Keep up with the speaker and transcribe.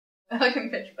Like in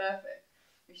Pitch Perfect.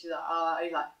 She's like, oh,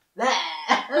 he's like, there.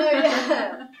 Oh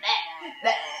yeah.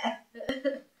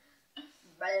 There.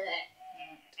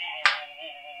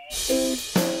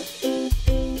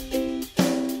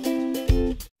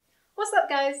 What's up,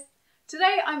 guys?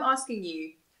 Today I'm asking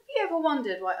you, have you ever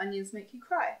wondered why onions make you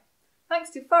cry? Thanks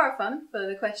to Farafun for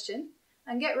the question,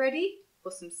 and get ready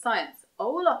for some science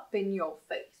all up in your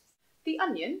face. The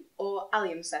onion, or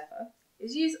allium cepa,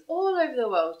 is used all over the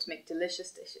world to make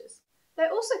delicious dishes.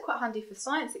 They're also quite handy for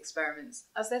science experiments,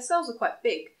 as their cells are quite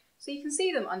big, so you can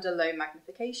see them under low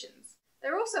magnifications.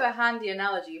 They're also a handy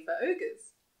analogy for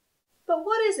ogres. But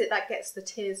what is it that gets the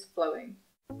tears flowing?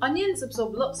 Onions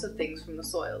absorb lots of things from the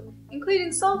soil,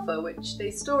 including sulfur, which they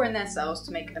store in their cells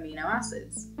to make amino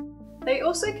acids. They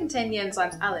also contain the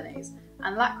enzymes alanase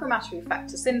and lachrymatory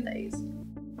factor synthase.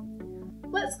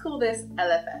 Let's call this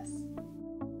LFS.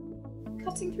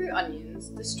 Cutting through onions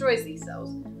destroys these cells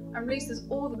and releases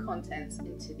all the contents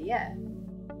into the air.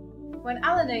 When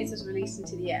alanase is released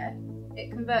into the air,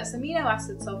 it converts amino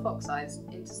acid sulfoxides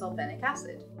into sulfenic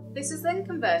acid. This is then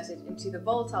converted into the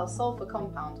volatile sulfur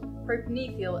compound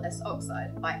propanethyl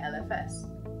S-oxide by LFS.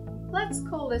 Let's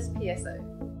call this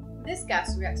PSO. This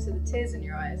gas reacts to the tears in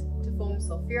your eyes to form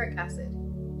sulfuric acid.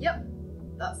 Yep,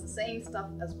 that's the same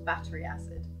stuff as battery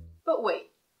acid. But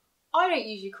wait, I don't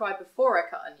usually cry before I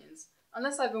cut onions,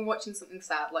 unless I've been watching something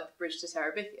sad like The Bridge to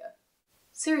Terabithia.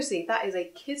 Seriously, that is a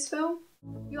kids' film?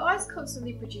 Your eyes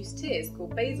constantly produce tears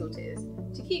called basal tears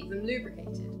to keep them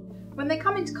lubricated. When they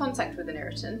come into contact with an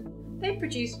irritant, they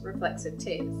produce reflexive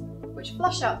tears, which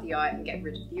flush out the eye and get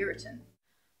rid of the irritant.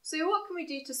 So what can we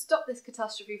do to stop this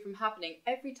catastrophe from happening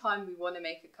every time we want to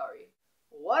make a curry?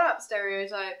 What up,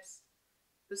 stereotypes?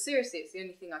 But seriously, it's the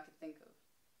only thing I could think of.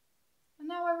 And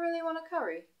now I really want a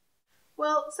curry.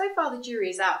 Well, so far the jury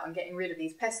is out on getting rid of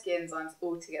these pesky enzymes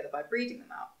altogether by breeding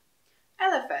them out.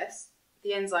 LFS,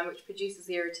 the enzyme which produces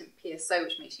the irritant PSO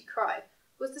which makes you cry,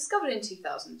 was discovered in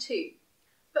 2002.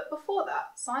 But before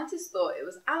that, scientists thought it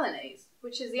was alanase,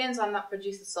 which is the enzyme that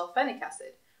produces sulfenic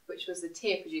acid, which was the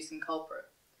tear-producing culprit.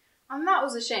 And that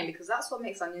was a shame because that's what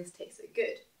makes onions taste so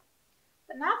good.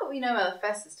 But now that we know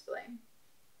LFS is to blame,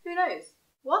 who knows?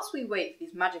 Whilst we wait for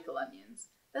these magical onions,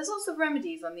 there's lots of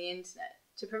remedies on the internet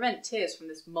to prevent tears from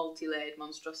this multi-layered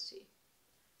monstrosity.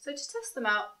 So to test them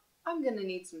out, I'm going to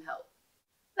need some help.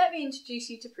 Let me introduce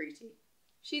you to Pruti.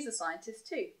 She's a scientist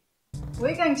too.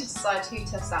 We're going to decide who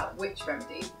tests out which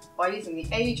remedy by using the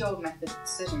age-old method of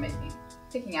decision-making,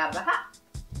 picking out of a hat.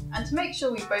 And to make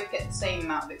sure we both get the same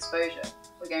amount of exposure,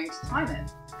 we're going to time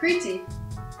it. Pruti,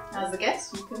 as the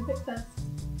guest, you can pick first.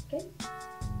 Okay?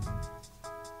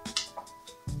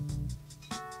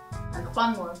 And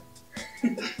one more.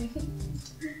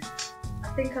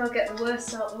 I think I'll get the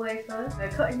worst out of the way first.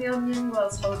 Cutting the onion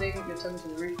whilst holding your tongue to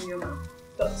the roof of your mouth.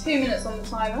 Got 2 minutes on the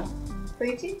timer.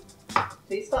 Pruti,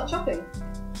 please start chopping.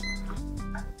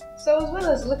 So as well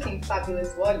as looking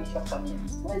fabulous while you chop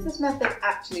onions, what is this method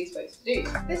actually supposed to do?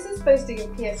 This is supposed to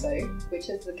give PSO, which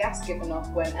is the gas given off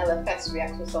when LFS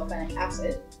reacts with sulfenic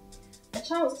acid, a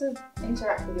chance to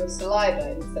interact with your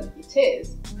saliva instead of your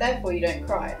tears, therefore you don't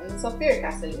cry, and the sulfuric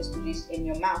acid is produced in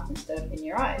your mouth instead of in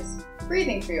your eyes.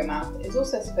 Breathing through your mouth is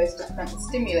also supposed to prevent the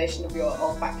stimulation of your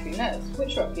olfactory nerves,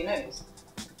 which are up your nose.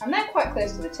 And they're quite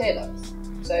close to the tear ducts,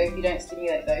 so if you don't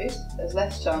stimulate those, there's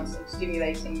less chance of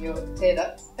stimulating your tear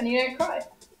ducts and you don't cry.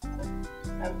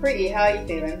 And Pruti, how are you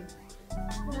feeling?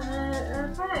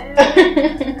 I'm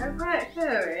quite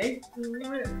curry.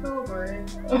 Strawberry.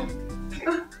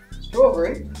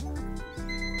 Strawberry?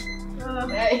 Oh.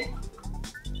 Hey.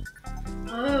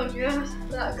 Oh gosh,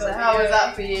 that got So how was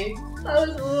that for you? That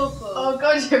was awful. Oh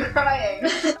god, you're crying.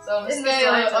 So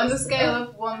on a scale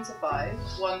of 1 to 5,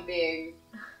 1 being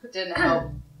didn't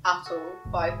help at all,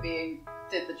 5 being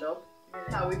did the job,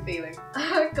 how are we feeling?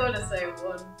 I've got to say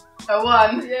 1. A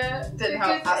 1? Yeah. Didn't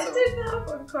help at all. It didn't help,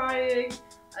 I'm crying,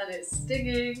 and it's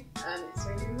stinging, and it's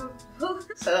really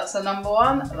uncomfortable. So that's a number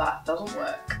 1, that doesn't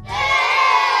work.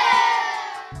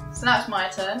 So now it's my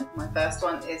turn. My first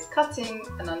one is cutting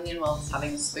an onion whilst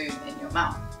having a spoon in your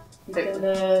mouth. You're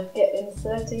gonna get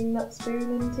inserting that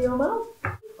spoon into your mouth?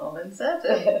 I'll insert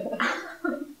it.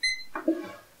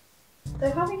 So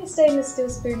having a stainless steel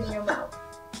spoon in your mouth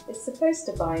is supposed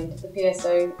to bind the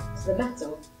PSO to the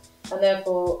metal, and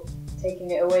therefore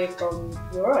taking it away from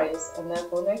your eyes, and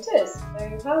therefore no tears.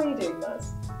 So how are you doing,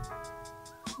 Maz?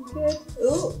 Good.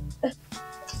 Ooh.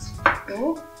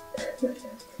 Ooh.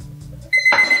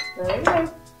 There we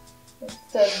go. It's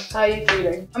done. How are you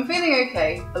feeling? I'm feeling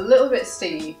okay. A little bit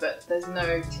stingy, but there's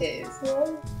no tears.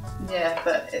 Yeah. Yeah,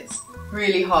 but it's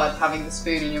really hard having the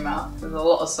spoon in your mouth. There's a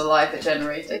lot of saliva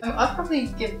generated. I'd probably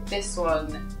give this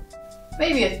one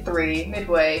maybe a 3,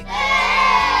 midway.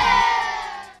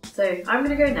 So I'm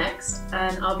going to go next,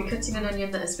 and I'll be cutting an onion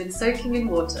that has been soaking in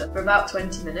water for about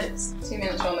 20 minutes. 2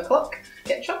 minutes on the clock,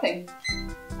 get chopping.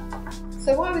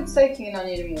 So why would soaking an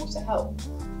onion in water help?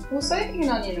 Well, soaking an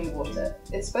onion in water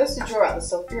is supposed to draw out the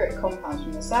sulfuric compounds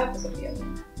from the surface of the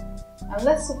onion. And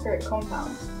less sulfuric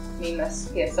compounds mean less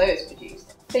PSO is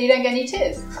produced, so you don't get any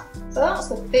tears. So that's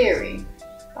the theory,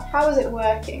 but how is it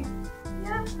working?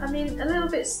 Yeah, I mean, a little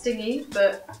bit stingy,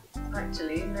 but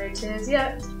actually no tears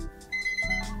yet.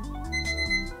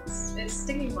 It's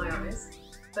stinging my eyes,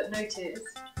 but no tears.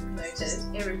 No, just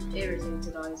irritated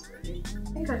eyes, really. I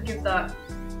think I'd give that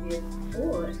a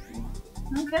 4.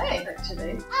 Okay.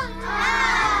 Actually.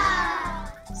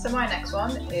 So my next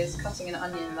one is cutting an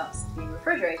onion that's been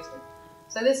refrigerated.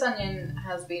 So this onion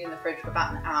has been in the fridge for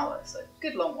about an hour, so a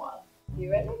good long while. You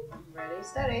ready? I'm ready,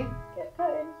 steady. Get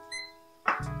cutting.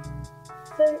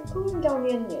 So cooling down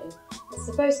the onion is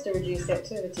supposed to reduce the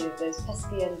activity of those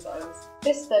pesky enzymes.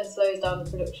 This then slows down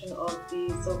the production of the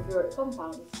sulfuric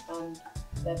compounds and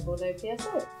therefore no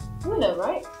PSO. Winner,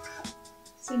 right?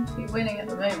 Seem to be winning at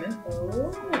the moment.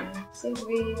 Oh, seem to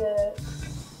be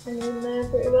hanging in there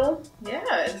pretty well.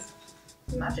 Yeah, it's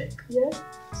magic. Yeah.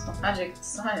 It's not magic, it's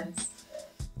science.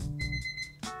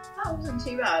 That wasn't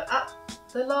too bad. At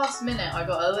the last minute I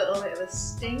got a little bit of a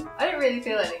sting. I didn't really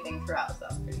feel anything throughout, so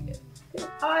that's pretty good.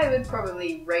 I would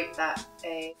probably rate that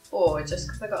a 4 just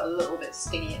because I got a little bit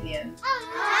stingy at the end.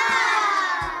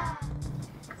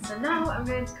 So now I'm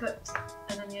going to cut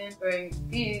an onion wearing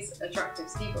these attractive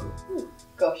ski goggles. Ooh,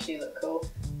 gosh, you look cool.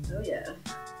 Oh yeah.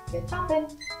 Get chopping.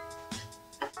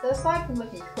 So aside from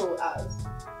looking cool as,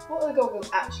 what are the goggles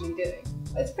actually doing?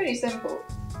 It's pretty simple.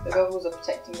 The goggles are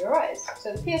protecting your eyes,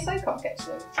 so the PSO can't get to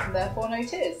them, and therefore no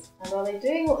tears. And are they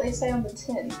doing what they say on the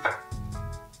tin?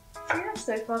 Yeah,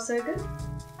 so far so good.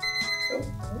 Cool.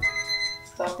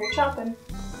 Start your chopping.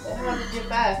 So how did you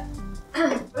fare?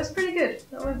 It was pretty good.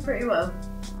 That went pretty well.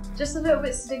 Just a little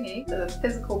bit stingy. The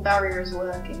physical barrier is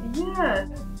working. Yeah,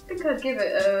 I think I'd give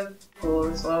it a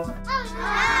 4 as well.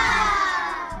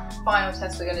 Final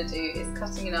test we're going to do is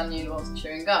cutting an onion whilst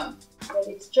chewing gum.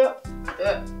 Ready to chop? Do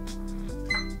it.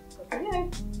 Off we go.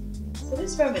 So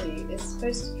this remedy is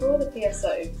supposed to draw the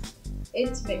PSO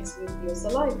intermix with your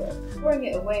saliva, drawing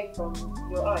it away from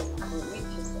your eyes before it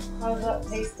reaches them. How's that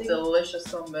tasting? Delicious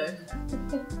combo,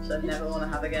 which I never want to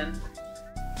have again.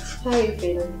 How are you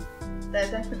feeling?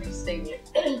 They're definitely stinging.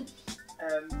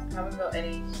 Haven't got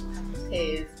any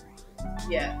tears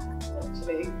yet,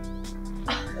 actually.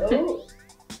 Oh,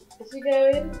 is she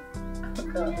going? Oh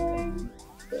god.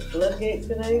 The floodgate's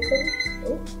gonna open.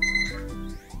 Oh.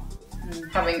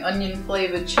 Having onion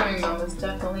flavoured chewing gum is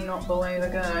definitely not the way to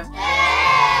go.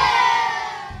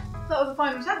 That was the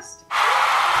final test.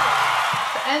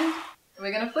 To end,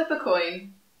 we're going to flip a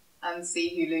coin and see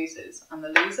who loses. And the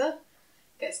loser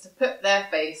gets to put their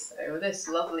face over this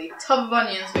lovely tub of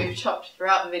onions we've chopped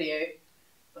throughout the video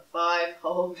for 5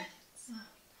 whole minutes.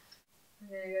 I'm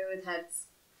going to go with heads.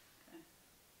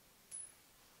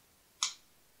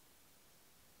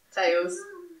 Okay. Tails.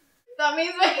 That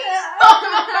means we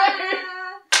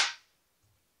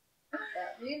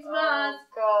That means Oh Mars.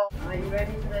 god. Are you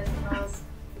ready for this, Mars?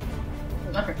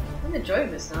 No. I'm enjoying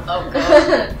this now. Oh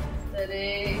god.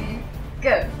 Steady,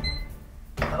 go.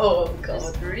 Oh god.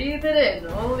 Just breathe it in,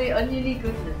 all the oniony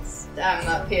goodness. Damn,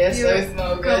 that PSO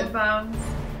smell good. Compounds.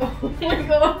 Oh my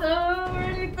god. Oh, we're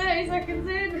only 30 seconds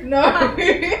in. No.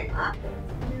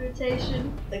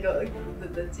 Irritation. They got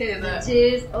the tears out.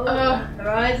 Tears. Oh, her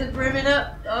eyes are brimming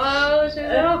up. Oh, shut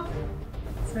it off.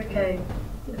 It's okay.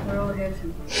 We're all here for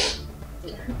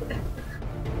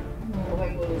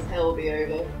When will this hell be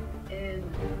over? in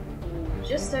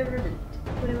just over a minute.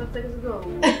 21 seconds ago.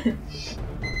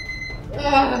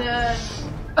 Ah.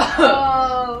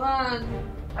 Oh man.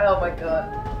 Oh my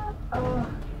god. Oh.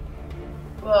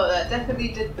 Well, that definitely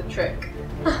did the trick.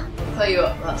 I'll tell you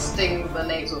what, that stings the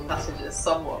nasal passages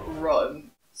somewhat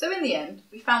wrong. So in the end,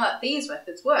 we found that these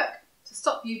methods work to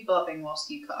stop you blubbing whilst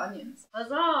you cut onions.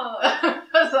 Huzzah!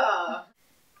 Huzzah!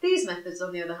 These methods,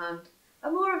 on the other hand,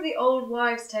 are more of the old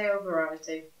wives' tale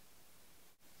variety.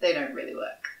 They don't really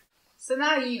work. So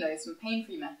now you know some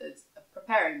pain-free methods of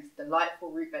preparing this delightful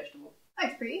root vegetable.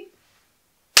 Thanks, Preeti.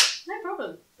 No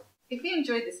problem. If you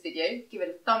enjoyed this video, give it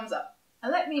a thumbs up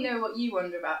and let me know what you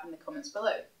wonder about in the comments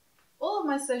below. All of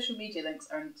my social media links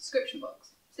are in the description box,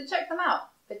 so check them out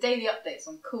for daily updates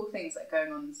on cool things that are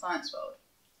going on in the science world.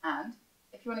 And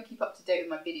if you want to keep up to date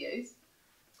with my videos,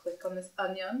 click on this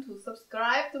onion to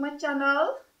subscribe to my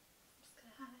channel.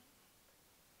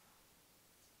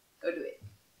 Go do it.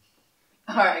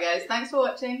 Alright guys, thanks for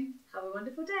watching. Have a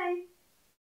wonderful day.